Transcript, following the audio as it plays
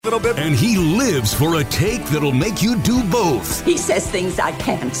little bit. And he lives for a take that'll make you do both. He says things I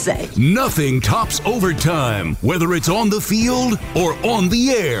can't say. Nothing tops overtime, whether it's on the field or on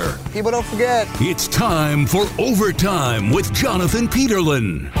the air. People don't forget. It's time for Overtime with Jonathan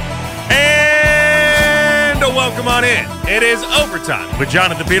Peterlin. And welcome on in. It is Overtime with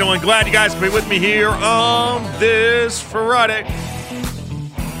Jonathan Peterlin. Glad you guys can be with me here on this Friday.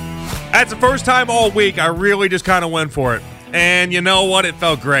 That's the first time all week I really just kind of went for it. And you know what? It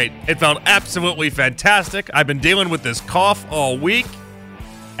felt great. It felt absolutely fantastic. I've been dealing with this cough all week,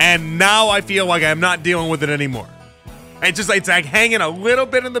 and now I feel like I'm not dealing with it anymore. It's like hanging a little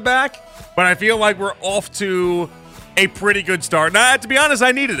bit in the back, but I feel like we're off to a pretty good start. Now, to be honest,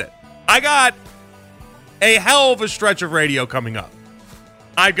 I needed it. I got a hell of a stretch of radio coming up.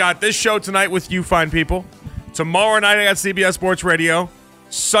 I've got this show tonight with you fine people. Tomorrow night, I got CBS Sports Radio.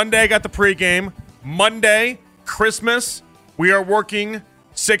 Sunday, I got the pregame. Monday, Christmas. We are working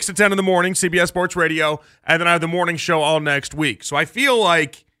 6 to 10 in the morning, CBS Sports Radio. And then I have the morning show all next week. So I feel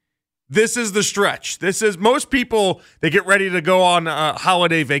like this is the stretch. This is most people, they get ready to go on a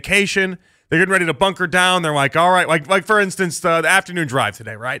holiday vacation. They're getting ready to bunker down. They're like, all right, like for instance, the afternoon drive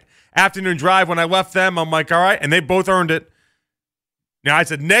today, right? Afternoon drive, when I left them, I'm like, all right, and they both earned it. Now, I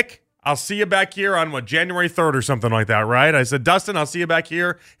said, Nick, I'll see you back here on, January 3rd or something like that, right? I said, Dustin, I'll see you back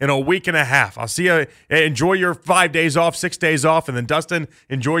here in a week and a half. I'll see you, enjoy your 5 days off, 6 days off, and then Dustin,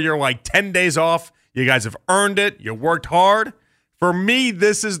 enjoy your 10 days off. You guys have earned it. You worked hard. For me,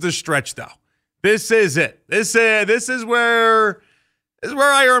 this is the stretch, though. This is it. This is where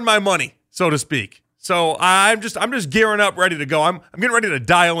I earn my money, so to speak. So I'm just gearing up, ready to go. I'm getting ready to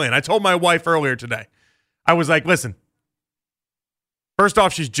dial in. I told my wife earlier today. I was like, listen. First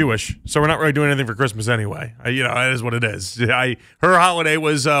off, she's Jewish, so we're not really doing anything for Christmas anyway. It is what it is. Her holiday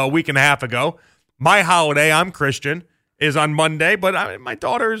was a week and a half ago. My holiday, I'm Christian, is on Monday, but my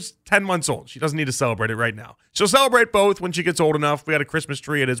daughter's 10 months old. She doesn't need to celebrate it right now. She'll celebrate both when she gets old enough. We got a Christmas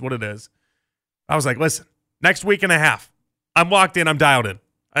tree. It is what it is. I was like, listen, next week and a half, I'm locked in. I'm dialed in.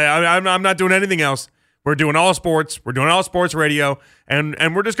 I'm not doing anything else. We're doing all sports. We're doing all sports radio,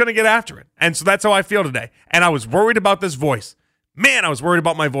 and we're just going to get after it. And so that's how I feel today. And I was worried about this voice. Man, I was worried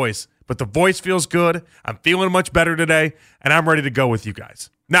about my voice, but the voice feels good. I'm feeling much better today, and I'm ready to go with you guys.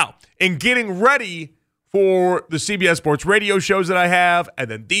 Now, in getting ready for the CBS Sports Radio shows that I have,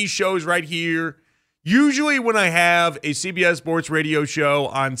 and then these shows right here, usually when I have a CBS Sports Radio show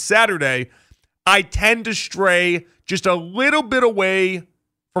on Saturday, I tend to stray just a little bit away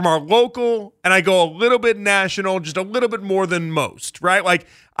from our local, and I go a little bit national, just a little bit more than most, right? Like,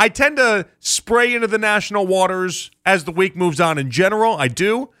 I tend to spray into the national waters as the week moves on in general. I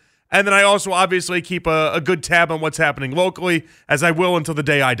do. And then I also obviously keep a good tab on what's happening locally, as I will until the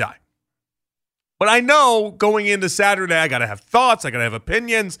day I die. But I know going into Saturday, I got to have thoughts. I got to have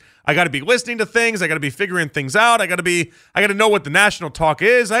opinions. I got to be listening to things. I got to be figuring things out. I got to know what the national talk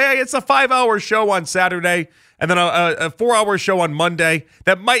is. It's a 5-hour show on Saturday and then a 4-hour show on Monday.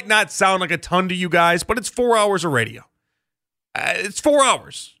 That might not sound like a ton to you guys, but it's 4 hours of radio. It's 4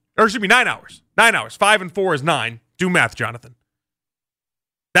 hours. Or excuse me, 9 hours. 9 hours. 5 and 4 is 9. Do math, Jonathan.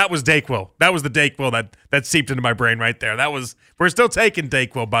 That was Dayquil. That was the Dayquil that seeped into my brain right there. We're still taking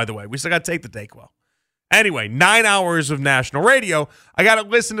Dayquil, by the way. We still got to take the Dayquil. Anyway, 9 hours of national radio. I got to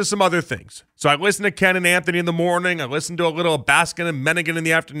listen to some other things. So I listened to Ken and Anthony in the morning. I listened to a little Baskin and Mennigan in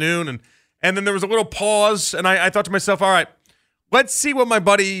the afternoon. And then there was a little pause. And I thought to myself, all right, let's see what my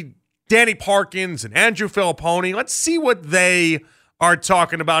buddy Danny Parkins and Andrew Filipponi, let's see what they are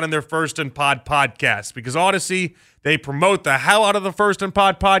talking about in their First and Pod podcast. Because Odyssey, they promote the hell out of the First and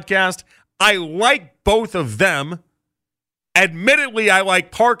Pod podcast. I like both of them. Admittedly, I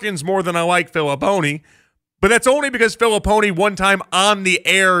like Parkins more than I like Filipponi. But that's only because Filipponi one time on the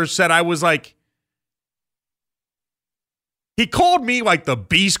air said I was like, he called me like the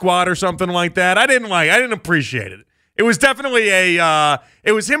B squad or something like that. I didn't appreciate it. It was definitely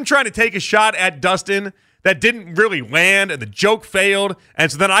it was him trying to take a shot at Dustin that didn't really land, and the joke failed.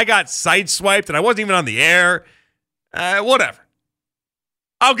 And so then I got sideswiped, and I wasn't even on the air. Whatever.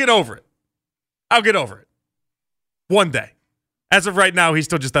 I'll get over it. One day. As of right now, he's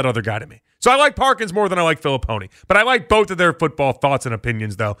still just that other guy to me. So I like Parkins more than I like Filipponi. But I like both of their football thoughts and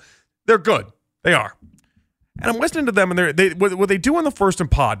opinions, though. They're good. They are. And I'm listening to them, and what they do on the First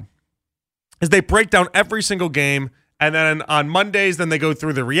and Pod is they break down every single game, and then on Mondays, then they go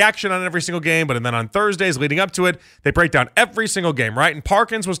through the reaction on every single game, but then on Thursdays leading up to it, they break down every single game, right? And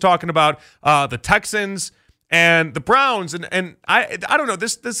Parkins was talking about the Texans and the Browns, and I don't know,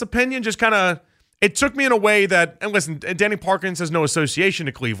 this opinion just kind of, it took me in a way that, and listen, Danny Parkins has no association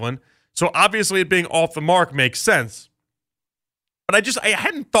to Cleveland, so obviously it being off the mark makes sense. But I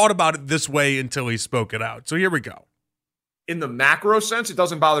hadn't thought about it this way until he spoke it out. So here we go. In the macro sense, it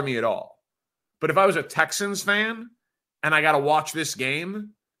doesn't bother me at all. But if I was a Texans fan and I got to watch this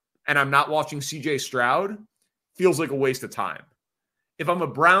game and I'm not watching CJ Stroud, feels like a waste of time. If I'm a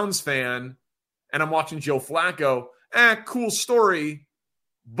Browns fan and I'm watching Joe Flacco, cool story.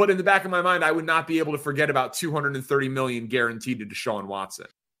 But in the back of my mind, I would not be able to forget about $230 million guaranteed to Deshaun Watson.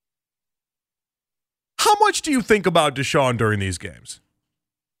 How much do you think about Deshaun during these games?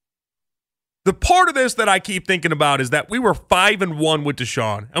 The part of this that I keep thinking about is that we were 5-1 with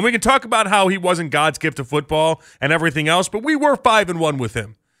Deshaun. And we can talk about how he wasn't God's gift to football and everything else, but we were 5-1 with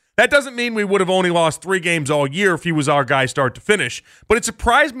him. That doesn't mean we would have only lost 3 games all year if he was our guy start to finish. But it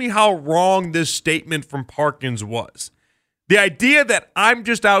surprised me how wrong this statement from Parkins was. The idea that I'm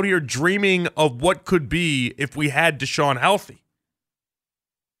just out here dreaming of what could be if we had Deshaun healthy.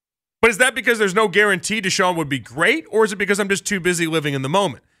 But is that because there's no guarantee Deshaun would be great, or is it because I'm just too busy living in the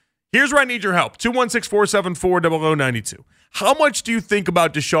moment? Here's where I need your help. 216-474-0092. How much do you think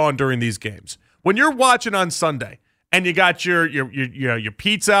about Deshaun during these games? When you're watching on Sunday and you got your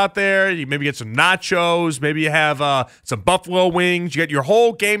pizza out there, you maybe get some nachos, maybe you have some buffalo wings, you got your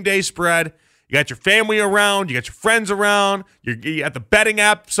whole game day spread, you got your family around, you got your friends around, you got the betting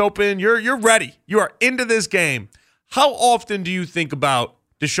apps open, you're ready. You are into this game. How often do you think about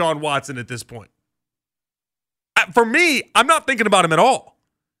Deshaun Watson at this point? For me, I'm not thinking about him at all.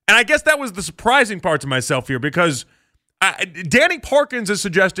 And I guess that was the surprising part to myself here because Danny Parkins is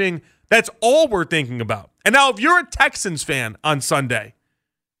suggesting that's all we're thinking about. And now if you're a Texans fan on Sunday,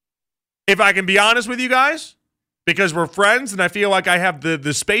 if I can be honest with you guys, because we're friends and I feel like I have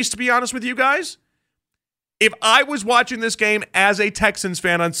the space to be honest with you guys, if I was watching this game as a Texans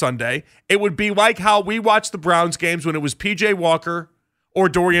fan on Sunday, it would be like how we watched the Browns games when it was P.J. Walker or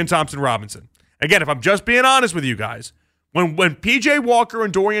Dorian Thompson-Robinson. Again, if I'm just being honest with you guys, when P.J. Walker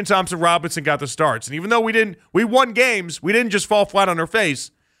and Dorian Thompson-Robinson got the starts, and even though we won games, we didn't just fall flat on our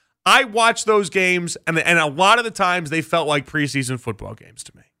face. I watched those games, and a lot of the times they felt like preseason football games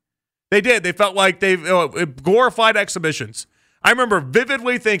to me. They did. They felt like they glorified exhibitions. I remember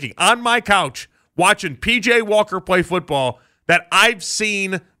vividly thinking on my couch watching P.J. Walker play football that I've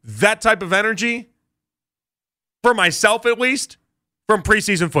seen that type of energy, for myself at least, from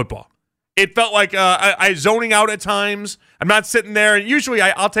preseason football. It felt like I zoning out at times. I'm not sitting there. Usually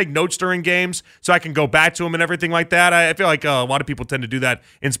I'll take notes during games so I can go back to them and everything like that. I feel like a lot of people tend to do that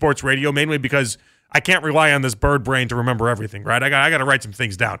in sports radio, mainly because I can't rely on this bird brain to remember everything, right? I got to write some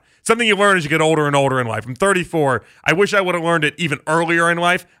things down. Something you learn as you get older and older in life. I'm 34. I wish I would have learned it even earlier in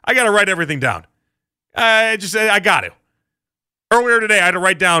life. I got to write everything down. I got to. Earlier today, I had to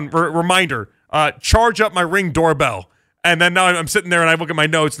write down, reminder, charge up my Ring doorbell. And then now I'm sitting there and I look at my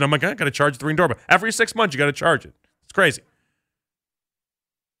notes and I'm like, I got to charge the Ring doorbell. Every 6 months, you got to charge it. It's crazy.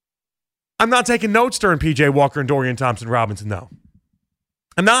 I'm not taking notes during P.J. Walker and Dorian Thompson-Robinson, though.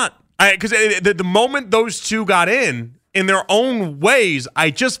 I'm not. Because the moment those two got in their own ways, I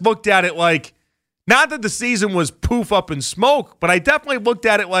just looked at it like, not that the season was poof up in smoke, but I definitely looked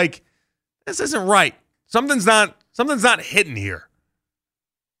at it like, this isn't right. Something's not hitting here.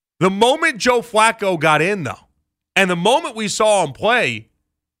 The moment Joe Flacco got in, though, and the moment we saw him play,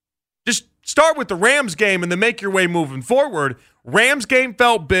 just start with the Rams game and then make your way moving forward. Rams game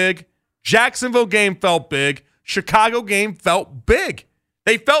felt big. Jacksonville game felt big. Chicago game felt big.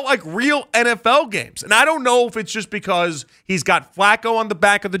 They felt like real NFL games. And I don't know if it's just because he's got Flacco on the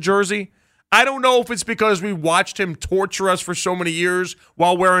back of the jersey. I don't know if it's because we watched him torture us for so many years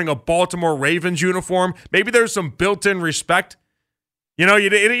while wearing a Baltimore Ravens uniform. Maybe there's some built-in respect. You know,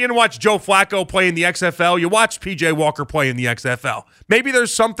 you didn't watch Joe Flacco play in the XFL. You watched P.J. Walker play in the XFL. Maybe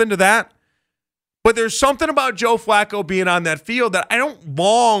there's something to that. But there's something about Joe Flacco being on that field that I don't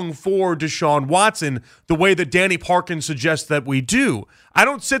long for Deshaun Watson the way that Danny Parkins suggests that we do. I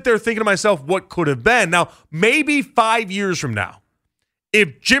don't sit there thinking to myself what could have been. Now, maybe 5 years from now,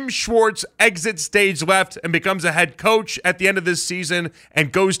 if Jim Schwartz exits stage left and becomes a head coach at the end of this season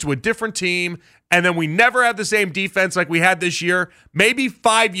and goes to a different team, and then we never have the same defense like we had this year, maybe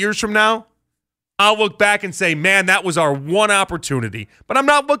 5 years from now, I'll look back and say, man, that was our one opportunity. But I'm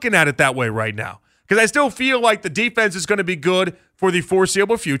not looking at it that way right now because I still feel like the defense is going to be good for the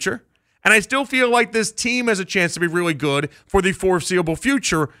foreseeable future. And I still feel like this team has a chance to be really good for the foreseeable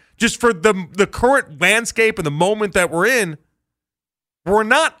future. Just for the current landscape and the moment that we're in, we're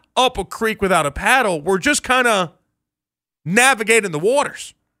not up a creek without a paddle. We're just kind of navigating the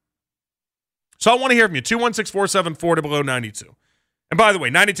waters. So I want to hear from you. 216-474-0092. And by the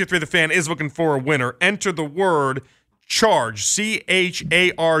way, 92.3 The Fan is looking for a winner. Enter the word Charge, CHARGE,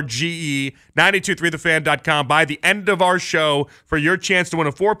 923thefan.com by the end of our show for your chance to win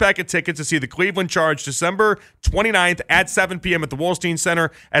a 4-pack of tickets to see the Cleveland Charge December 29th at 7 p.m. at the Wolstein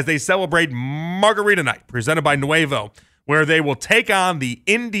Center as they celebrate Margarita Night, presented by Nuevo, where they will take on the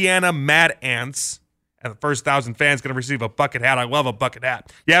Indiana Mad Ants. And the first 1,000 fans going to receive a bucket hat. I love a bucket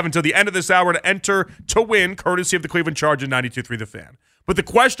hat. You have until the end of this hour to enter to win, courtesy of the Cleveland Charge and 92.3 The Fan. But the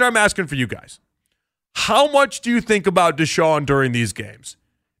question I'm asking for you guys, how much do you think about Deshaun during these games?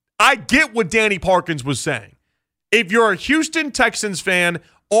 I get what Danny Parkins was saying. If you're a Houston Texans fan,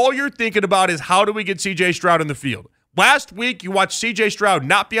 all you're thinking about is how do we get C.J. Stroud in the field? Last week, you watched C.J. Stroud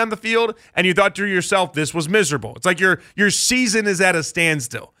not be on the field, and you thought to yourself, this was miserable. It's like your season is at a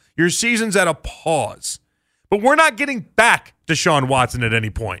standstill. Your season's at a pause. But we're not getting back Deshaun Watson at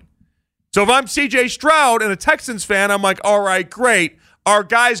any point. So if I'm C.J. Stroud and a Texans fan, I'm like, all right, great. Our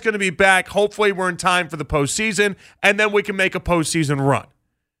guy's going to be back. Hopefully we're in time for the postseason, and then we can make a postseason run.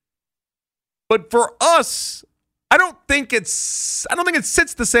 But for us, I don't think it sits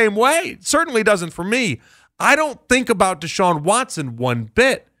the same way. It certainly doesn't for me. I don't think about Deshaun Watson one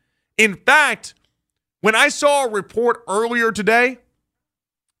bit. In fact, when I saw a report earlier today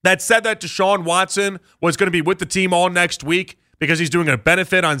that said that Deshaun Watson was going to be with the team all next week because he's doing a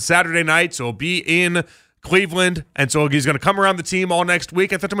benefit on Saturday night, so he'll be in Cleveland, and so he's going to come around the team all next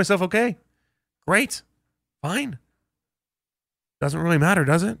week. I thought to myself, okay, great, fine. Doesn't really matter,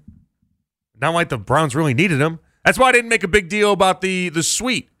 does it? Not like the Browns really needed him. That's why I didn't make a big deal about the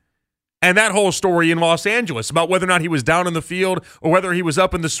suite and that whole story in Los Angeles about whether or not he was down in the field or whether he was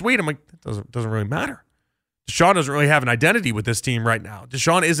up in the suite. I'm like, that doesn't really matter. Deshaun doesn't really have an identity with this team right now.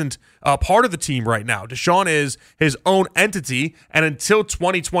 Deshaun isn't a part of the team right now. Deshaun is his own entity, and until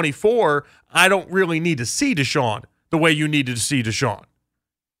 2024, I don't really need to see Deshaun the way you needed to see Deshaun.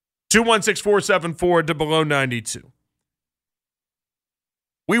 216-474-0092.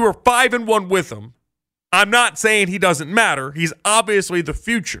 We were 5-1 with him. I'm not saying he doesn't matter. He's obviously the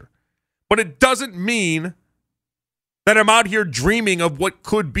future. But it doesn't mean that I'm out here dreaming of what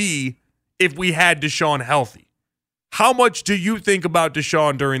could be if we had Deshaun healthy. How much do you think about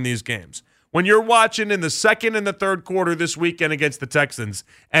Deshaun during these games? When you're watching in the second and the third quarter this weekend against the Texans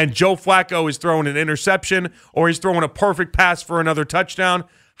and Joe Flacco is throwing an interception or he's throwing a perfect pass for another touchdown,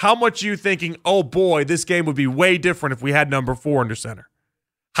 how much are you thinking, oh boy, this game would be way different if we had number 4 under center?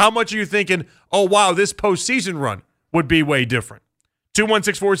 How much are you thinking, oh wow, this postseason run would be way different?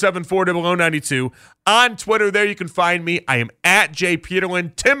 216-474-0092. On Twitter, there you can find me. I am at J.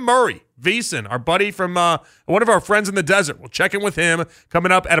 Peterlin. Tim Murray, Veason, our buddy from one of our friends in the desert. We'll check in with him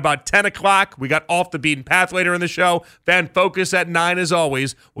coming up at about 10 o'clock. We got Off the Beaten Path later in the show. Fan Focus at 9 as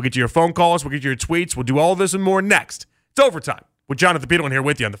always. We'll get you your phone calls. We'll get you your tweets. We'll do all this and more next. It's Overtime with Jonathan Peterlin here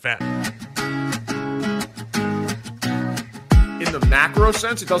with you on The Fan. In the macro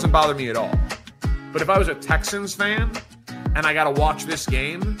sense, it doesn't bother me at all. But if I was a Texans fan and I got to watch this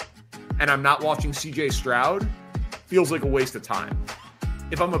game and I'm not watching C.J. Stroud, feels like a waste of time.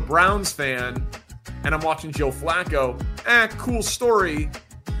 If I'm a Browns fan and I'm watching Joe Flacco, cool story,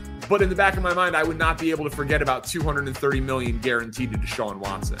 but in the back of my mind, I would not be able to forget about $230 million guaranteed to Deshaun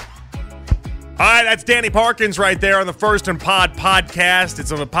Watson. All right, that's Danny Parkins right there on the First and Pod podcast.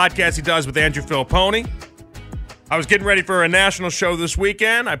 It's on the podcast he does with Andrew Filipponi. I was getting ready for a national show this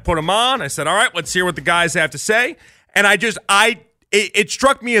weekend. I put him on. I said, all right, let's hear what the guys have to say. And it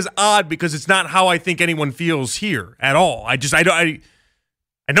struck me as odd because it's not how I think anyone feels here at all. I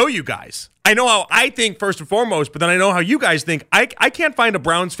know you guys. I know how I think first and foremost, but then I know how you guys think. I can't find a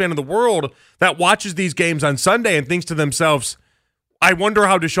Browns fan in the world that watches these games on Sunday and thinks to themselves, I wonder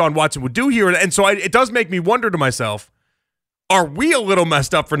how Deshaun Watson would do here. And so it does make me wonder to myself, are we a little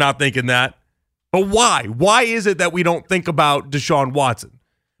messed up for not thinking that? But why? Why is it that we don't think about Deshaun Watson?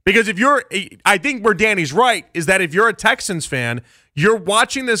 Because I think where Danny's right is that if you're a Texans fan, you're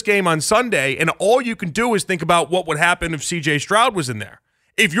watching this game on Sunday, and all you can do is think about what would happen if C.J. Stroud was in there.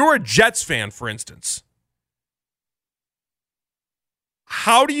 If you're a Jets fan, for instance,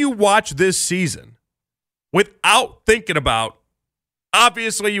 how do you watch this season without thinking about,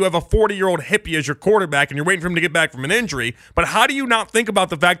 obviously you have a 40-year-old hippie as your quarterback and you're waiting for him to get back from an injury, but how do you not think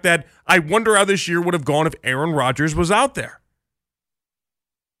about the fact that I wonder how this year would have gone if Aaron Rodgers was out there?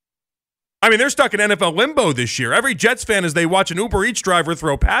 I mean, they're stuck in NFL limbo this year. Every Jets fan, as they watch an Uber Eats driver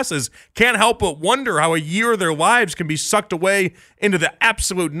throw passes, can't help but wonder how a year of their lives can be sucked away into the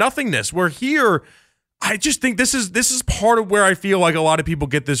absolute nothingness. Where here, I just think this is part of where I feel like a lot of people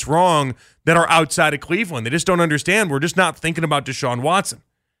get this wrong that are outside of Cleveland. They just don't understand. We're just not thinking about Deshaun Watson.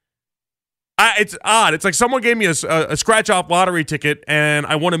 It's odd. It's like someone gave me a scratch-off lottery ticket, and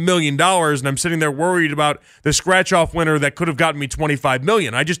I won $1 million, and I'm sitting there worried about the scratch-off winner that could have gotten me $25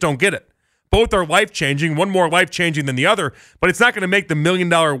 million. I just don't get it. Both are life-changing, one more life-changing than the other, but it's not going to make the $1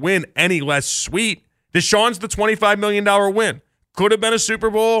 million win any less sweet. Deshaun's the $25 million win. Could have been a Super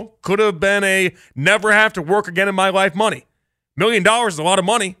Bowl, could have been a never have to work again in my life money. $1 million is a lot of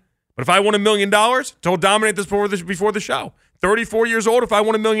money, but if I won $1 million, told Dominate this before the show, 34 years old, if I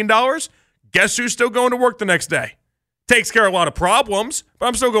won $1 million, guess who's still going to work the next day? Takes care of a lot of problems, but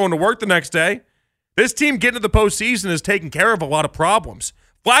I'm still going to work the next day. This team getting to the postseason has taken care of a lot of problems.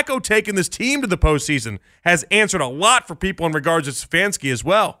 Flacco taking this team to the postseason has answered a lot for people in regards to Stefanski as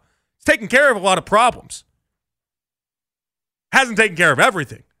well. It's taken care of a lot of problems. Hasn't taken care of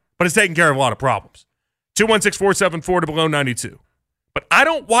everything, but it's taken care of a lot of problems. 216-474-0092. But I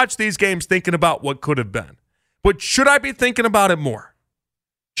don't watch these games thinking about what could have been. But should I be thinking about it more?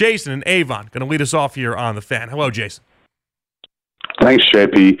 Jason and Avon going to lead us off here on The Fan. Hello, Jason. Thanks,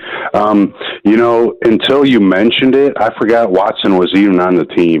 JP. Until you mentioned it, I forgot Watson was even on the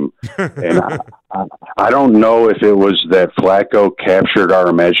team. And I don't know if it was that Flacco captured our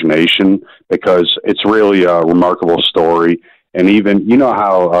imagination, because it's really a remarkable story. And even, you know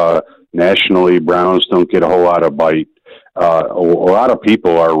how nationally Browns don't get a whole lot of bite. A lot of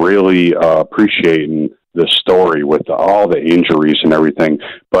people are really appreciating the story with all the injuries and everything.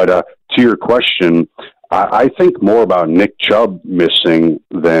 But to your question, I think more about Nick Chubb missing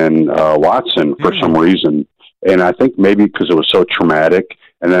than Watson for some reason. And I think maybe because it was so traumatic,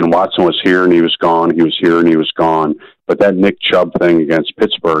 and then Watson was here and he was gone, he was here and he was gone. But that Nick Chubb thing against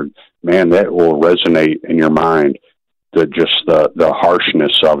Pittsburgh, man, that will resonate in your mind, the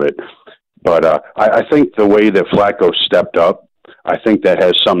harshness of it. But I think the way that Flacco stepped up, I think that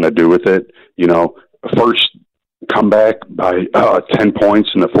has something to do with it. First comeback by 10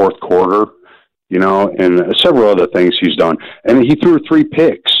 points in the fourth quarter, and several other things he's done. And he threw 3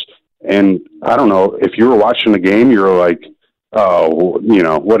 picks. And I don't know, if you were watching the game, you were like, oh,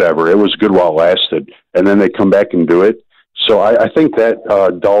 whatever. It was good while it lasted. And then they come back and do it. So I think that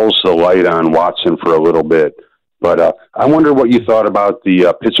dulls the light on Watson for a little bit. But I wonder what you thought about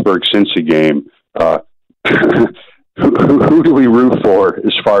the Pittsburgh-Cincy game. Who do we root for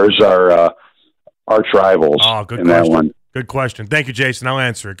as far as our arch rivals good in question. That one? Good question. Thank you, Jason. I'll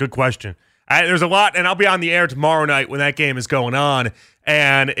answer it. Good question. There's a lot, and I'll be on the air tomorrow night when that game is going on,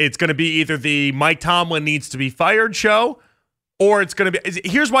 and it's going to be either the Mike Tomlin needs to be fired show, or it's going to be –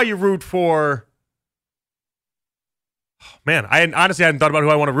 here's why you root for – man, I hadn't thought about who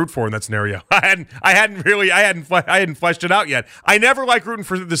I want to root for in that scenario. I hadn't fleshed it out yet. I never like rooting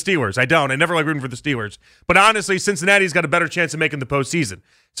for the Steelers. I never like rooting for the Steelers. But honestly, Cincinnati's got a better chance of making the postseason.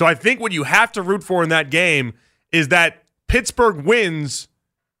 So I think what you have to root for in that game is that Pittsburgh wins,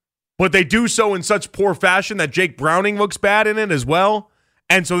 but they do so in such poor fashion that Jake Browning looks bad in it as well.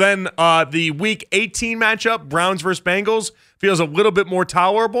 And so then the Week 18 matchup, Browns versus Bengals, feels a little bit more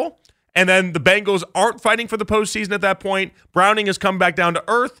tolerable. And then the Bengals aren't fighting for the postseason at that point. Browning has come back down to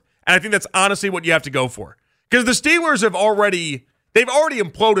earth, and I think that's honestly what you have to go for. Because the Steelers they've already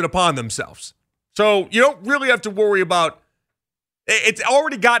imploded upon themselves. So you don't really have to worry about it's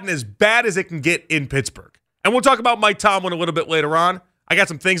already gotten as bad as it can get in Pittsburgh. And we'll talk about Mike Tomlin a little bit later on. I got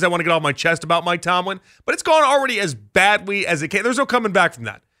some things I want to get off my chest about Mike Tomlin, but it's gone already as badly as it can. There's no coming back from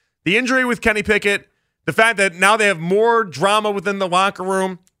that. The injury with Kenny Pickett, the fact that now they have more drama within the locker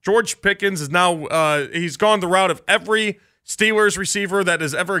room. George Pickens is now he's gone the route of every Steelers receiver that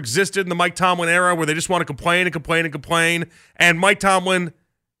has ever existed in the Mike Tomlin era, where they just want to complain and complain and complain. And Mike Tomlin,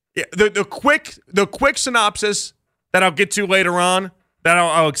 the quick synopsis that I'll get to later on, that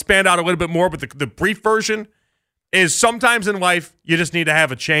I'll expand out a little bit more, but the brief version is sometimes in life you just need to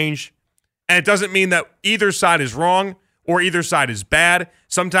have a change. And it doesn't mean that either side is wrong or either side is bad.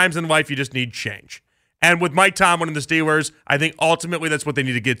 Sometimes in life you just need change. And with Mike Tomlin and the Steelers, I think ultimately that's what they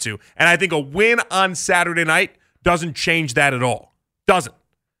need to get to. And I think a win on Saturday night doesn't change that at all. Doesn't.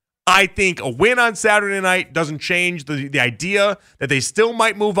 I think a win on Saturday night doesn't change the idea that they still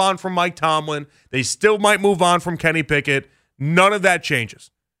might move on from Mike Tomlin. They still might move on from Kenny Pickett. None of that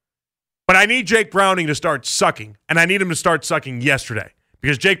changes. But I need Jake Browning to start sucking, and I need him to start sucking yesterday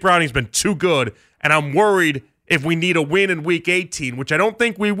because Jake Browning's been too good, and I'm worried if we need a win in Week 18, which I don't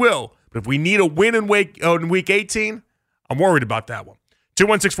think we will. But if we need a win in Week 18, I'm worried about that one.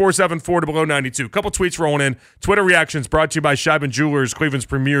 216-474-0092. A couple tweets rolling in. Twitter reactions brought to you by Scheibman Jewelers, Cleveland's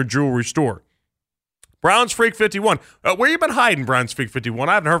premier jewelry store. Browns Freak 51. Where you been hiding, Browns Freak 51?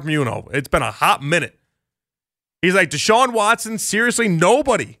 I haven't heard from you in it's been a hot minute. He's like, Deshaun Watson, seriously,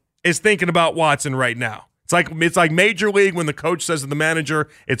 nobody is thinking about Watson right now. It's like Major League when the coach says to the manager,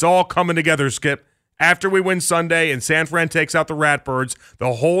 it's all coming together, Skip. After we win Sunday and San Fran takes out the Ratbirds,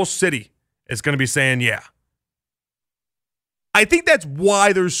 the whole city is going to be saying, yeah. I think that's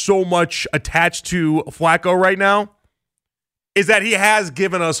why there's so much attached to Flacco right now, is that he has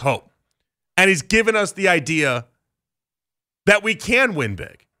given us hope. And he's given us the idea that we can win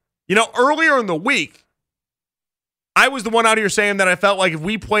big. You know, earlier in the week, I was the one out here saying that I felt like if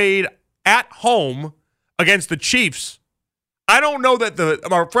we played at home against the Chiefs, I don't know that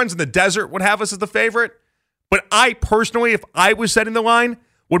our friends in the desert would have us as the favorite, but I personally, if I was setting the line,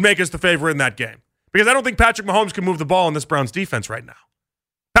 would make us the favorite in that game. Because I don't think Patrick Mahomes can move the ball in this Browns defense right now.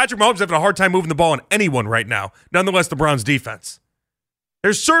 Patrick Mahomes is having a hard time moving the ball on anyone right now, nonetheless the Browns defense.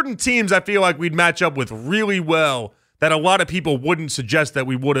 There's certain teams I feel like we'd match up with really well that a lot of people wouldn't suggest that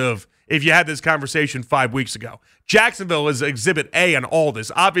we would have if you had this conversation 5 weeks ago. Jacksonville is exhibit A on all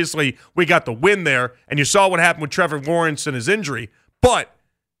this. Obviously, we got the win there, and you saw what happened with Trevor Lawrence and his injury, but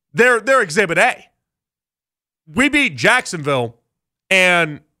they're exhibit A. We beat Jacksonville,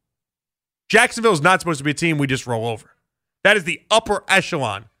 and Jacksonville's not supposed to be a team we just roll over. That is the upper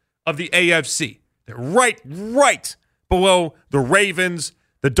echelon of the AFC. They're right below the Ravens,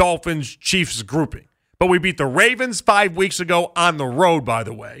 the Dolphins, Chiefs grouping. But we beat the Ravens 5 weeks ago on the road, by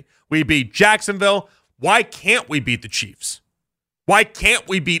the way. We beat Jacksonville. Why can't we beat the Chiefs? Why can't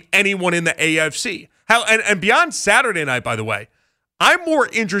we beat anyone in the AFC? And beyond Saturday night, by the way, I'm more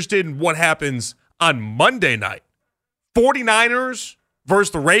interested in what happens on Monday night. 49ers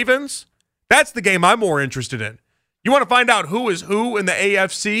versus the Ravens. That's the game I'm more interested in. You want to find out who is who in the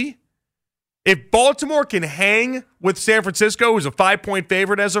AFC? If Baltimore can hang with San Francisco, who's a 5-point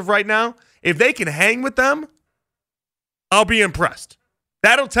favorite as of right now, if they can hang with them, I'll be impressed.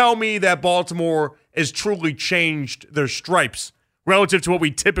 That'll tell me that Baltimore has truly changed their stripes relative to what we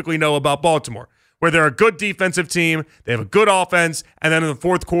typically know about Baltimore, where they're a good defensive team, they have a good offense, and then in the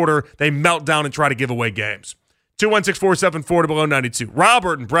fourth quarter, they melt down and try to give away games. 216-474-0092.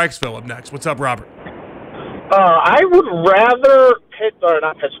 Robert in Brecksville up next. What's up, Robert? I would rather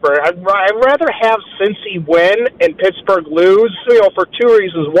I'd rather have Cincy win and Pittsburgh lose, for two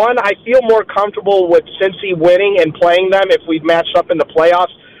reasons. One, I feel more comfortable with Cincy winning and playing them if we've matched up in the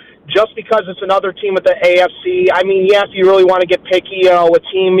playoffs, just because it's another team at the AFC. I mean, yeah, if you really want to get picky, a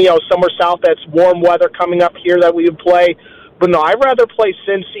team, somewhere south that's warm weather coming up here that we would play. But no, I'd rather play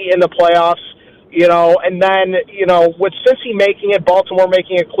Cincy in the playoffs. And then, with Cincy making it, Baltimore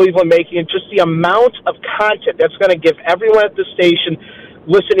making it, Cleveland making it, just the amount of content that's going to give everyone at the station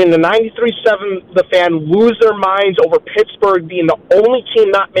listening to 93.7 The Fan lose their minds over Pittsburgh being the only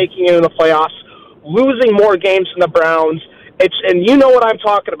team not making it in the playoffs, losing more games than the Browns. And you know what I'm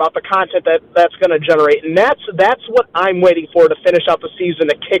talking about, the content that's going to generate. And that's what I'm waiting for to finish out the season,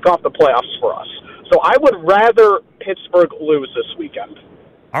 to kick off the playoffs for us. So I would rather Pittsburgh lose this weekend.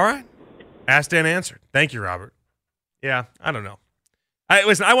 All right. Asked and answered. Thank you, Robert. Yeah, I don't know.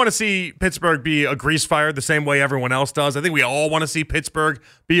 Listen, I want to see Pittsburgh be a grease fire the same way everyone else does. I think we all want to see Pittsburgh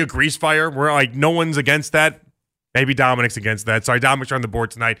be a grease fire. We're like, no one's against that. Maybe Dominic's against that. Sorry, Dominic's on the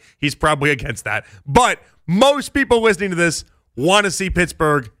board tonight. He's probably against that. But most people listening to this want to see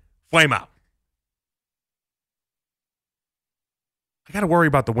Pittsburgh flame out. I got to worry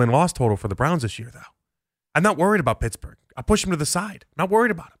about the win-loss total for the Browns this year, though. I'm not worried about Pittsburgh. I push them to the side. I'm not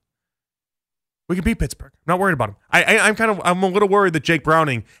worried about them. We can beat Pittsburgh. I'm not worried about him. I'm a little worried that Jake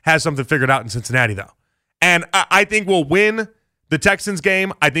Browning has something figured out in Cincinnati, though. And I think we'll win the Texans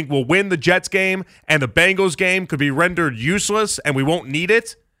game. I think we'll win the Jets game. And the Bengals game could be rendered useless, and we won't need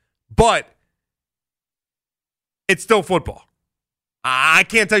it. But it's still football. I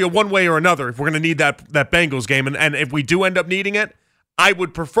can't tell you one way or another if we're going to need that Bengals game. And if we do end up needing it, I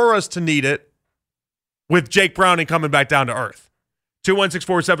would prefer us to need it with Jake Browning coming back down to earth.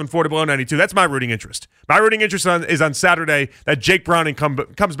 216-474-0092. That's my rooting interest. My rooting interest is on Saturday that Jake Browning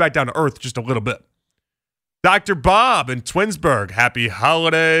comes back down to earth just a little bit. Dr. Bob in Twinsburg. Happy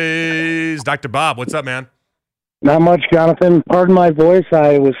holidays. Dr. Bob, what's up, man? Not much, Jonathan. Pardon my voice.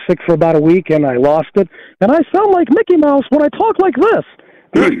 I was sick for about a week, and I lost it. And I sound like Mickey Mouse when I talk like this.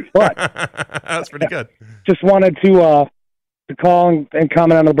 But that's pretty good. Just wanted to call and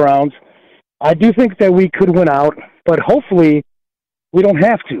comment on the Browns. I do think that we could win out, but hopefully we don't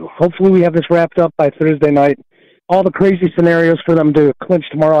have to. Hopefully we have this wrapped up by Thursday night. All the crazy scenarios for them to clinch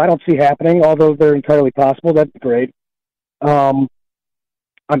tomorrow, I don't see happening, although they're entirely possible. That's great. Flacco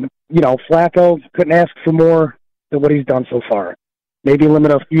couldn't ask for more than what he's done so far. Maybe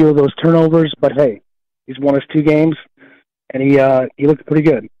limit a few of those turnovers, but hey, he's won his 2 games, and he looked pretty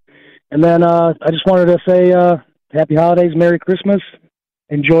good. And then I just wanted to say happy holidays, Merry Christmas,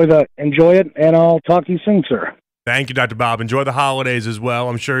 enjoy it, and I'll talk to you soon, sir. Thank you, Dr. Bob. Enjoy the holidays as well.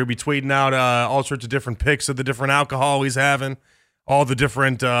 I'm sure he'll be tweeting out all sorts of different pics of the different alcohol he's having, all the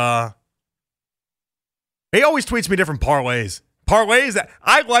different. He always tweets me different parlays. Parlays that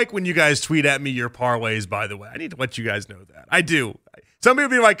I like when you guys tweet at me your parlays, by the way. I need to let you guys know that. I do. Some people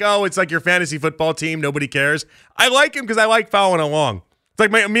be like, oh, it's like your fantasy football team. Nobody cares. I like him because I like following along. It's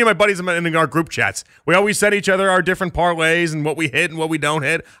like me and my buddies in our group chats. We always send each other our different parlays and what we hit and what we don't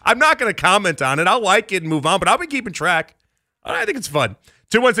hit. I'm not going to comment on it. I'll like it and move on, but I'll be keeping track. I think it's fun.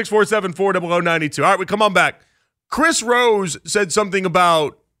 216-474-0092. All right, we come on back. Chris Rose said something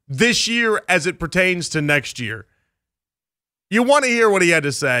about this year as it pertains to next year. You want to hear what he had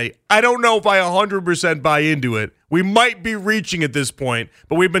to say. I don't know if I 100% buy into it. We might be reaching at this point,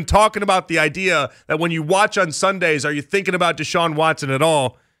 but we've been talking about the idea that when you watch on Sundays, are you thinking about Deshaun Watson at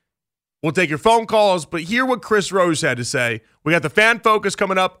all? We'll take your phone calls, but hear what Chris Rose had to say. We got the Fan Focus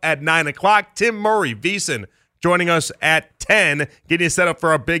coming up at 9 o'clock. Tim Murray, VSiN, joining us at 10, getting you set up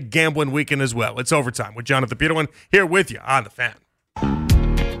for a big gambling weekend as well. It's Overtime with Jonathan Peterlin here with you on the Fan.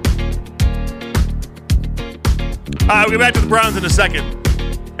 We'll get back to the Browns in a second.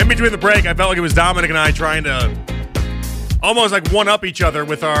 In between the break, I felt like it was Dominic and I trying to almost like one-up each other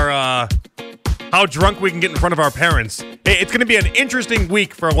with our how drunk we can get in front of our parents. It's going to be an interesting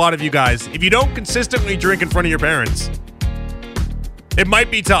week for a lot of you guys. If you don't consistently drink in front of your parents, it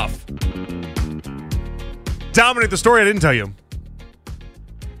might be tough. Dominic, the story I didn't tell you.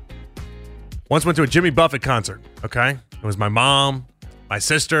 Once went to a Jimmy Buffett concert, okay? It was my mom, my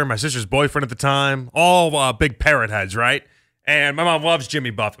sister's boyfriend at the time, all big parrot heads, right? And my mom loves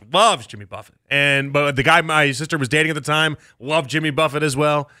Jimmy Buffett. But the guy my sister was dating at the time loved Jimmy Buffett as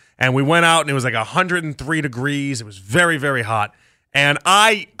well. And we went out, and it was like 103 degrees. It was very, very hot. And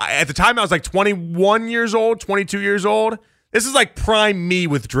I at the time, I was like 21 years old, 22 years old. This is like prime me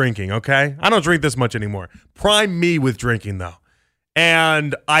with drinking, okay? I don't drink this much anymore. Prime me with drinking, though.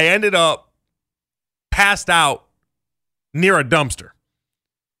 And I ended up passed out near a dumpster.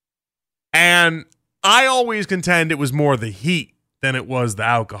 And I always contend it was more the heat than it was the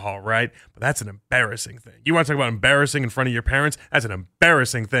alcohol, right? But that's an embarrassing thing. You want to talk about embarrassing in front of your parents? That's an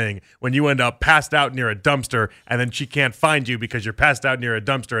embarrassing thing when you end up passed out near a dumpster and then she can't find you because you're passed out near a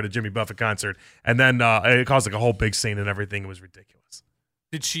dumpster at a Jimmy Buffett concert. And then it caused like a whole big scene and everything. It was ridiculous.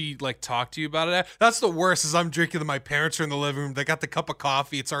 Did she like talk to you about it? That's the worst. Is I'm drinking and my parents are in the living room. They got the cup of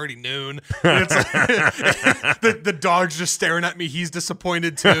coffee. It's already noon. And it's like, the dog's just staring at me. He's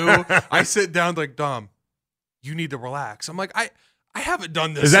disappointed too. I sit down like, Dom, you need to relax. I'm like, I haven't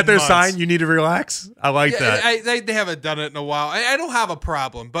done this. Is that their months. sign? You need to relax? I like that. They haven't done it in a while. I don't have a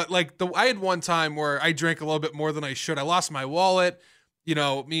problem, but like I had one time where I drank a little bit more than I should. I lost my wallet. You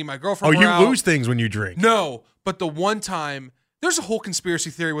know, me and my girlfriend. Oh, you out. lose things when you drink. No, but the one time. There's a whole conspiracy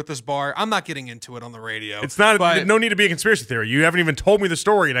theory with this bar. I'm not getting into it on the radio. It's not. No need to be a conspiracy theory. You haven't even told me the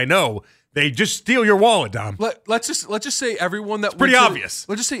story, and I know they just steal your wallet, Dom. Let's just say everyone that pretty obvious.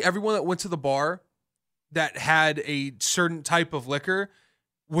 Let's just say everyone that went to the bar that had a certain type of liquor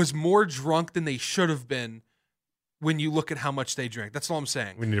was more drunk than they should have been when you look at how much they drank. That's all I'm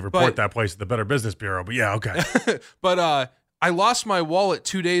saying. We need to report that place at the Better Business Bureau. But yeah, okay. But I lost my wallet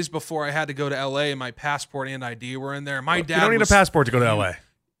 2 days before I had to go to L.A. and my passport and ID were in there. My dad. You don't need a passport to go to L.A.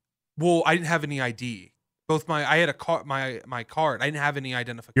 Well, I didn't have any ID. I had my card. I didn't have any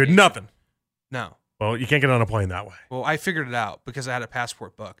identification. You had nothing. No. Well, you can't get on a plane that way. Well, I figured it out because I had a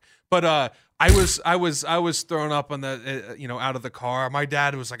passport book. But I was thrown up on the out of the car. My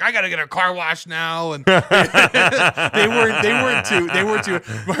dad was like, I got to get a car wash now, and they weren't too.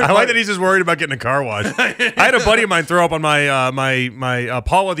 I like that he's just worried about getting a car wash. I had a buddy of mine throw up on my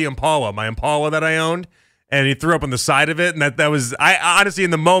Paula the Impala, my Impala that I owned. And he threw up on the side of it, and that was I honestly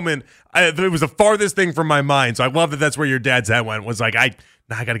in the moment it was the farthest thing from my mind. So I love that that's where your dad's head went. Was like I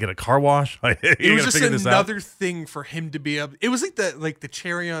got to get a car wash. It was just another thing for him to be able. It was like the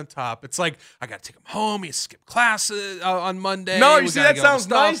cherry on top. It's like I got to take him home. He skipped classes on Monday. No, you see that sounds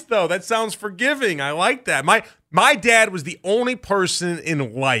nice though. That sounds forgiving. I like that. My dad was the only person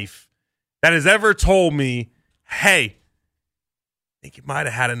in life that has ever told me, "Hey, I think you might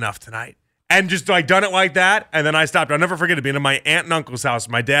have had enough tonight." And just like done it like that, and then I stopped. I'll never forget it being in my aunt and uncle's house.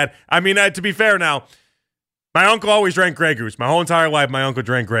 My dad, to be fair now, my uncle always drank Grey Goose. My whole entire life, my uncle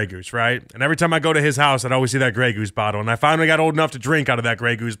drank Grey Goose, right? And every time I go to his house, I'd always see that Grey Goose bottle. And I finally got old enough to drink out of that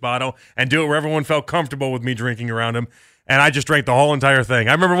Grey Goose bottle and do it where everyone felt comfortable with me drinking around him. And I just drank the whole entire thing.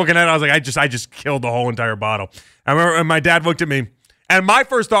 I remember looking at it, I was like, I just killed the whole entire bottle. I remember, and my dad looked at me, and my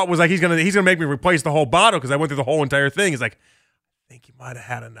first thought was like, he's gonna make me replace the whole bottle because I went through the whole entire thing. He's like, I think you might have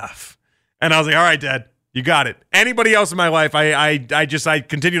had enough. And I was like, all right, Dad, You got it. Anybody else in my life, I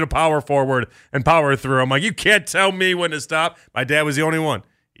continue to power forward and power through. I'm like, you can't tell me when to stop. My dad was the only one.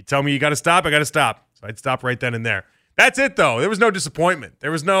 He'd tell me you got to stop, I got to stop. So I'd stop right then and there. That's it, though. There was no disappointment.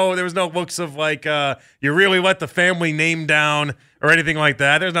 There was no looks of like you really let the family name down or anything like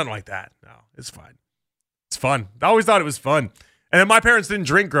that. There's nothing like that. No, it's fine. It's fun. I always thought it was fun. And then my parents didn't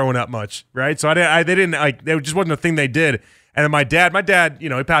drink growing up much, right? So they didn't like. It just wasn't a thing they did. And then my dad, you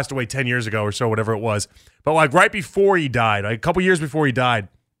know, he passed away 10 years ago or so, whatever it was. But like right before he died, like a couple years before he died,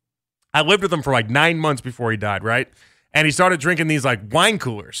 I lived with him for like 9 months before he died, right? And he started drinking these like wine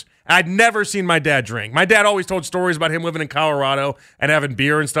coolers. I'd never seen my dad drink. My dad always told stories about him living in Colorado and having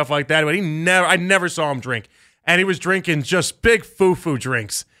beer and stuff like that, but I never saw him drink. And he was drinking just big foo-foo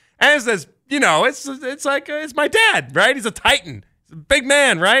drinks. And it's this, you know, it's it's my dad, right? He's a titan. He's a big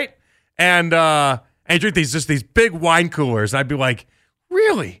man, right? And he drink these big wine coolers. And I'd be like,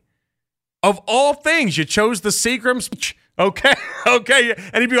 really? Of all things, you chose the Seagrams? Okay.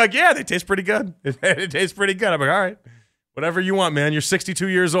 And he'd be like, yeah, they taste pretty good. It tastes pretty good. I'm like, all right. Whatever you want, man. You're 62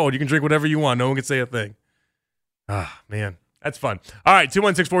 years old. You can drink whatever you want. No one can say a thing. Ah, man. That's fun. All right,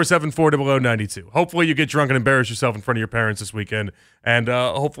 216-474-0092. Hopefully you get drunk and embarrass yourself in front of your parents this weekend. And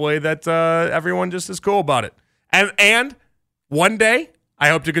hopefully that everyone just is cool about it. And one day, I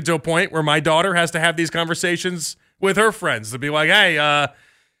hope to get to a point where my daughter has to have these conversations with her friends to be like, hey, got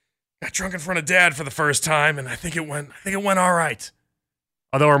drunk in front of dad for the first time, and I think it went all right.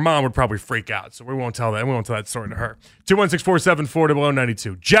 Although her mom would probably freak out, so we won't tell that. We won't tell that story to her.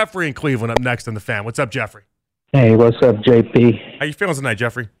 216-474-0092. Jeffrey in Cleveland up next on the Fan. What's up, Jeffrey? Hey, what's up, JP? How you feeling tonight,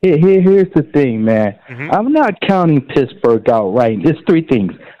 Jeffrey? Here's the thing, man. I'm not counting Pittsburgh out right. There's three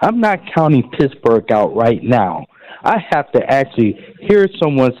things. I'm not counting Pittsburgh out right now. I have to actually hear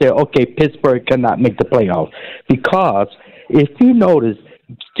someone say, okay, Pittsburgh cannot make the playoffs. Because if you notice,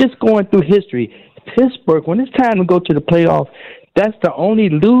 just going through history, Pittsburgh, when it's time to go to the playoffs, that's the only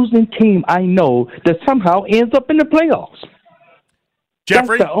losing team I know that somehow ends up in the playoffs.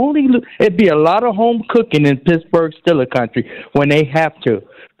 Jeffrey? That's the only it'd be a lot of home cooking in Pittsburgh Steelers country when they have to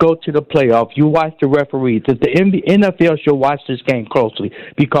go to the playoffs. You watch the referees. The NFL should watch this game closely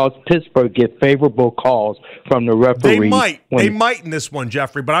because Pittsburgh gets favorable calls from the referees. They might in this one,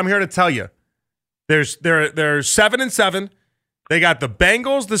 Jeffrey, but I'm here to tell you. They're 7-7. They got the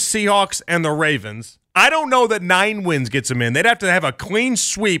Bengals, the Seahawks, and the Ravens. I don't know that 9 wins gets them in. They'd have to have a clean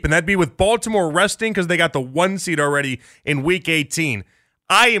sweep, and that'd be with Baltimore resting because they got the 1 seed already in Week 18.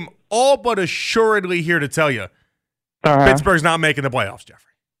 I am all but assuredly here to tell you Pittsburgh's not making the playoffs,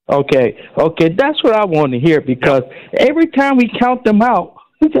 Jeffrey. Okay, that's what I want to hear because every time we count them out,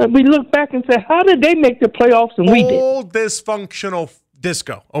 we look back and say, how did they make the playoffs and we did? All dysfunctional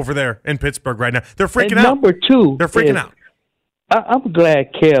disco over there in Pittsburgh right now. They're freaking out. Number 2. They're freaking out. I'm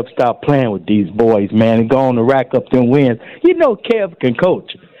glad Kev stopped playing with these boys, man, and going to rack up them wins. You know Kev can coach.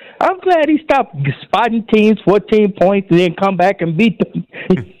 I'm glad he stopped spotting teams, 14 points, and then come back and beat them.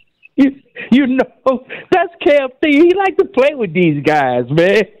 you know, that's Kev thing. He like to play with these guys,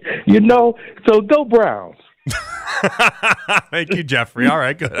 man. You know, so go Browns. Thank you, Jeffrey. All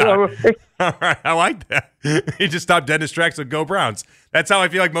right, good. All right, I like that. He just stopped dead in his tracks, so go Browns. That's how I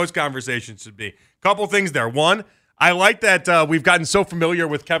feel like most conversations should be. Couple things there. One, I like that we've gotten so familiar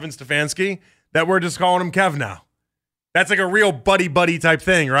with Kevin Stefanski that we're just calling him Kev now. That's like a real buddy type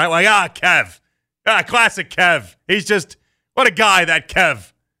thing, right? Like, Kev. Classic Kev. He's just, what a guy, that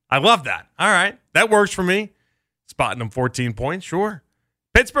Kev. I love that. All right. That works for me. Spotting him 14 points, sure.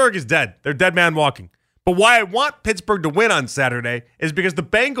 Pittsburgh is dead. They're dead man walking. But why I want Pittsburgh to win on Saturday is because the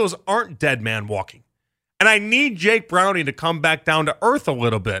Bengals aren't dead man walking. And I need Jake Browning to come back down to earth a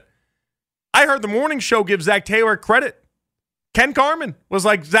little bit. I heard the morning show give Zach Taylor credit. Ken Carman was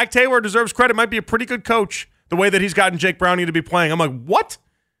like, Zach Taylor deserves credit. Might be a pretty good coach the way that he's gotten Jake Browning to be playing. I'm like, what?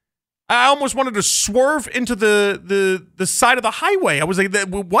 I almost wanted to swerve into the side of the highway. I was like,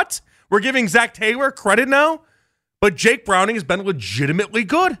 what? We're giving Zach Taylor credit now? But Jake Browning has been legitimately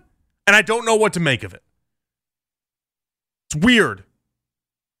good. And I don't know what to make of it. It's weird.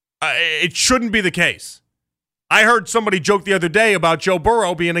 It shouldn't be the case. I heard somebody joke the other day about Joe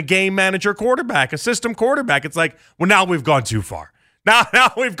Burrow being a game manager quarterback, a system quarterback. It's like, well, now we've gone too far.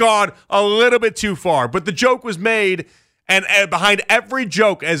 Now we've gone a little bit too far. But the joke was made, and behind every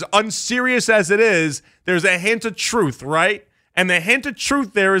joke, as unserious as it is, there's a hint of truth, right? And the hint of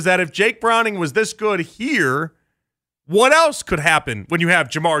truth there is that if Jake Browning was this good here, what else could happen when you have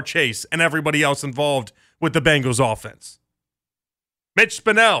Jamar Chase and everybody else involved with the Bengals offense? Mitch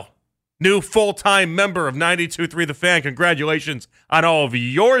Spinell, new full-time member of 92.3 The Fan. Congratulations on all of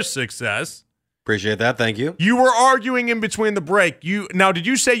your success. Appreciate that. Thank you. You were arguing in between the break. Did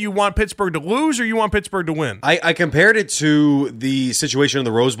you say you want Pittsburgh to lose or you want Pittsburgh to win? I compared it to the situation in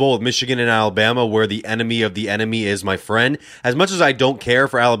the Rose Bowl with Michigan and Alabama, where the enemy of the enemy is my friend. As much as I don't care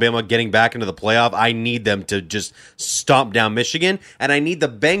for Alabama getting back into the playoff, I need them to just stomp down Michigan, and I need the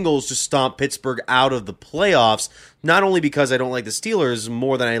Bengals to stomp Pittsburgh out of the playoffs, not only because I don't like the Steelers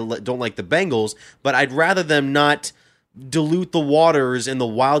more than I don't like the Bengals, but I'd rather them not dilute the waters in the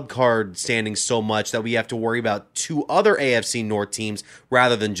wild card standing so much that we have to worry about two other AFC North teams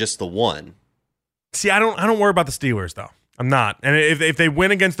rather than just the one. See, I don't worry about the Steelers, though. I'm not. And if they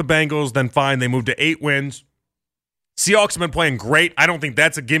win against the Bengals, then fine. They move to 8 wins. Seahawks have been playing great. I don't think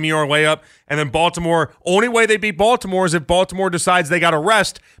that's a gimme or a layup. And then Baltimore, only way they beat Baltimore is if Baltimore decides they got to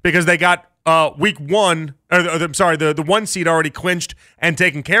rest because they got week 1, the 1 seed already clinched and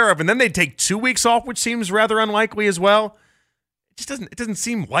taken care of, and then they take 2 weeks off, which seems rather unlikely as well. It doesn't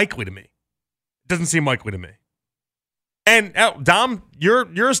seem likely to me. It doesn't seem likely to me. And Dom, you're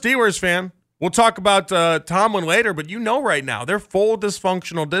a Steelers fan. We'll talk about Tomlin later, but right now they're full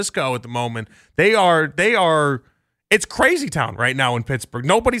dysfunctional disco at the moment. They are. It's crazy town right now in Pittsburgh.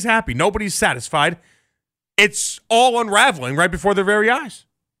 Nobody's happy. Nobody's satisfied. It's all unraveling right before their very eyes.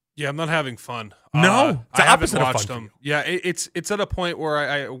 Yeah, I'm not having fun. No, I haven't watched them. Yeah, it's at a point where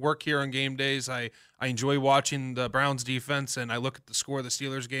I work here on game days. I enjoy watching the Browns defense, and I look at the score of the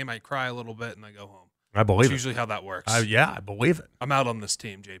Steelers game. I cry a little bit, and I go home. I believe That's usually how that works. I believe it. I'm out on this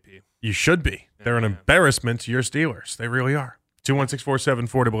team, JP. You should be. Yeah, they're an embarrassment to your Steelers. They really are.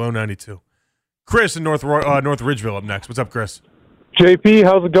 216-474 below 92. Chris in North Ridgeville up next. What's up, Chris? JP,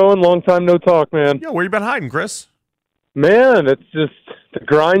 how's it going? Long time no talk, man. Yeah, where you been hiding, Chris? Man, it's just the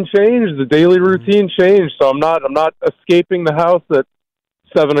grind changed, the daily routine changed, so I'm not escaping the house at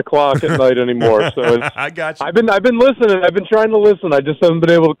 7:00 at night anymore. So I got you. I've been listening. I've been trying to listen. I just haven't been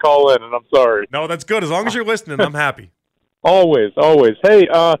able to call in, and I'm sorry. No, that's good. As long as you're listening, I'm happy. Always. Hey,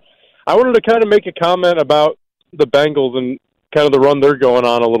 I wanted to kind of make a comment about the Bengals and kind of the run they're going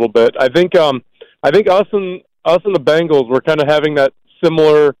on a little bit. I think us and the Bengals were kind of having that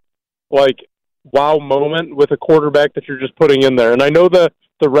similar wow moment with a quarterback that you're just putting in there. And I know the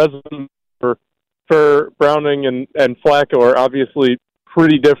resume for Browning and Flacco are obviously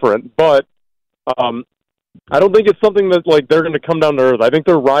pretty different, but I don't think it's something that they're going to come down to earth. I think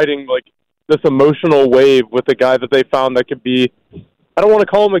they're riding this emotional wave with a guy that they found that could be, I don't want to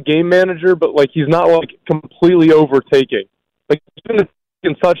call him a game manager, but he's not completely overtaking. He's been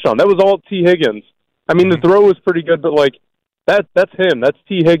a touchdown. That was all T. Higgins. I mean, the throw was pretty good, but that's him. That's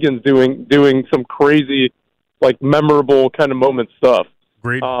T. Higgins doing some crazy, memorable kind of moment stuff.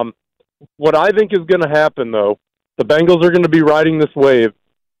 Great. What I think is going to happen, though, the Bengals are going to be riding this wave,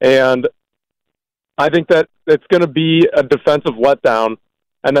 and I think that it's going to be a defensive letdown,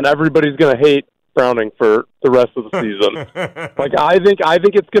 and then everybody's going to hate Browning for the rest of the season. I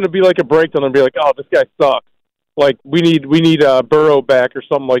think it's going to be a breakdown and be oh, this guy sucks. We need Burrow back or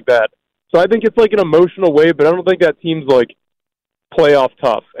something like that. So I think it's an emotional wave, but I don't think that team's playoff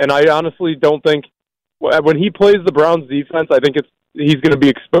tough. And I honestly don't think when he plays the Browns defense, I think he's going to be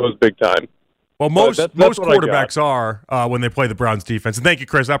exposed big time. Well, most quarterbacks are when they play the Browns defense. And thank you,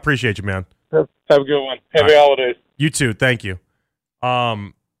 Chris. I appreciate you, man. Have a good one. Happy holidays. You too. Thank you.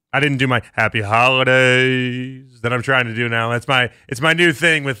 I didn't do my happy holidays that I'm trying to do now. It's my new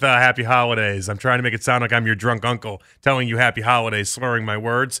thing with happy holidays. I'm trying to make it sound like I'm your drunk uncle telling you happy holidays, slurring my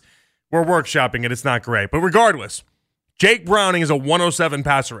words. We're workshopping it. It's not great. But regardless, Jake Browning is a 107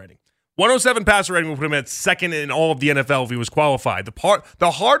 passer rating. 107 passer rating will put him at second in all of the NFL if he was qualified.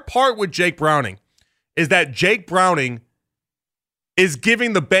 The hard part with Jake Browning is that Jake Browning is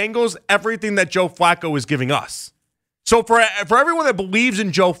giving the Bengals everything that Joe Flacco is giving us. So for everyone that believes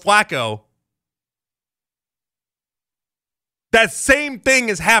in Joe Flacco, that same thing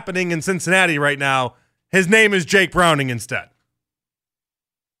is happening in Cincinnati right now. His name is Jake Browning instead.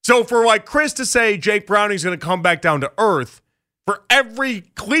 So for Chris to say Jake Browning's going to come back down to earth, for every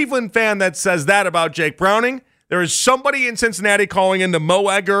Cleveland fan that says that about Jake Browning, there is somebody in Cincinnati calling into Mo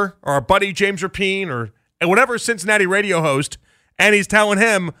Egger or our buddy James Rapine or whatever Cincinnati radio host, and he's telling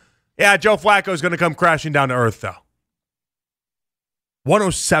him, yeah, Joe Flacco is going to come crashing down to earth, though.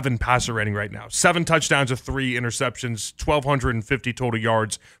 107 passer rating right now. 7 touchdowns of 3 interceptions, 1,250 total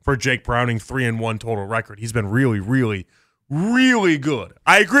yards for Jake Browning, 3-1 total record. He's been really, really, really good.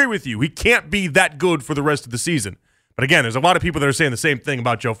 I agree with you. He can't be that good for the rest of the season. But again, there's a lot of people that are saying the same thing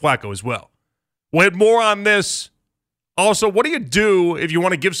about Joe Flacco as well. We'll hit more on this. Also, what do you do if you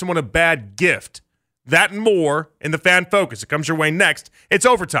want to give someone a bad gift? That and more in the Fan Focus. It comes your way next. It's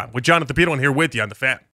Overtime with Jonathan Peterlin here with you on the Fan.